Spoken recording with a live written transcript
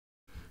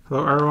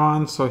Hello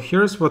everyone, so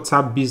here's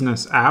WhatsApp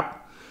Business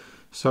app.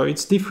 So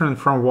it's different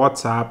from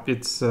WhatsApp.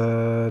 It's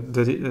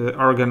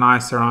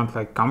organized around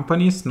like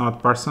companies,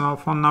 not personal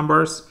phone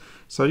numbers.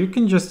 So you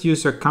can just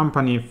use your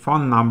company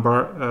phone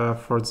number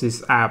for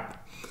this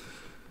app.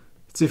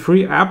 It's a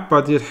free app,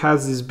 but it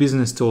has these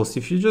business tools.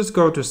 If you just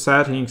go to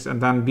settings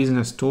and then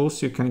business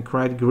tools, you can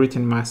create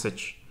greeting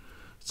message.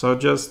 So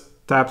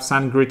just tap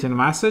send greeting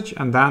message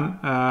and then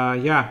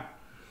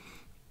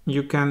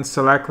you can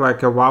select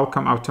like a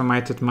welcome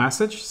automated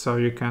message, so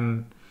you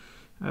can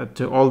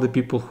to all the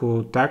people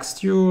who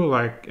text you,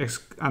 like,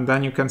 and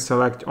then you can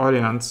select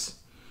audience.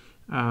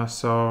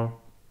 So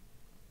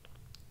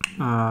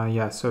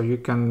you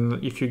can,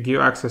 if you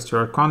give access to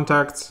your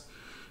contacts,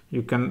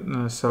 you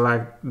can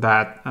select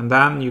that, and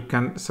then you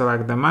can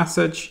select the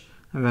message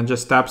and then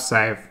just tap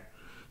save.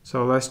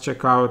 So let's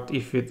check out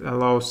if it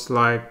allows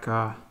like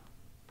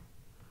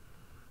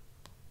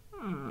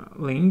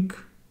link.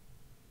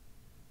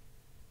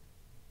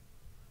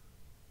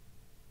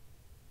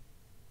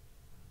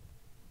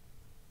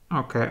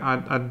 Okay,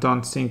 I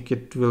don't think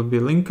it will be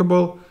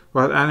linkable,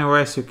 but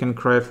anyways, you can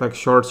create like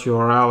short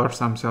URL or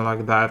something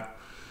like that.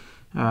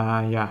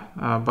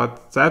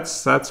 But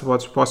that's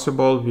what's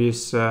possible with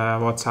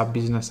WhatsApp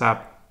Business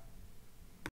app.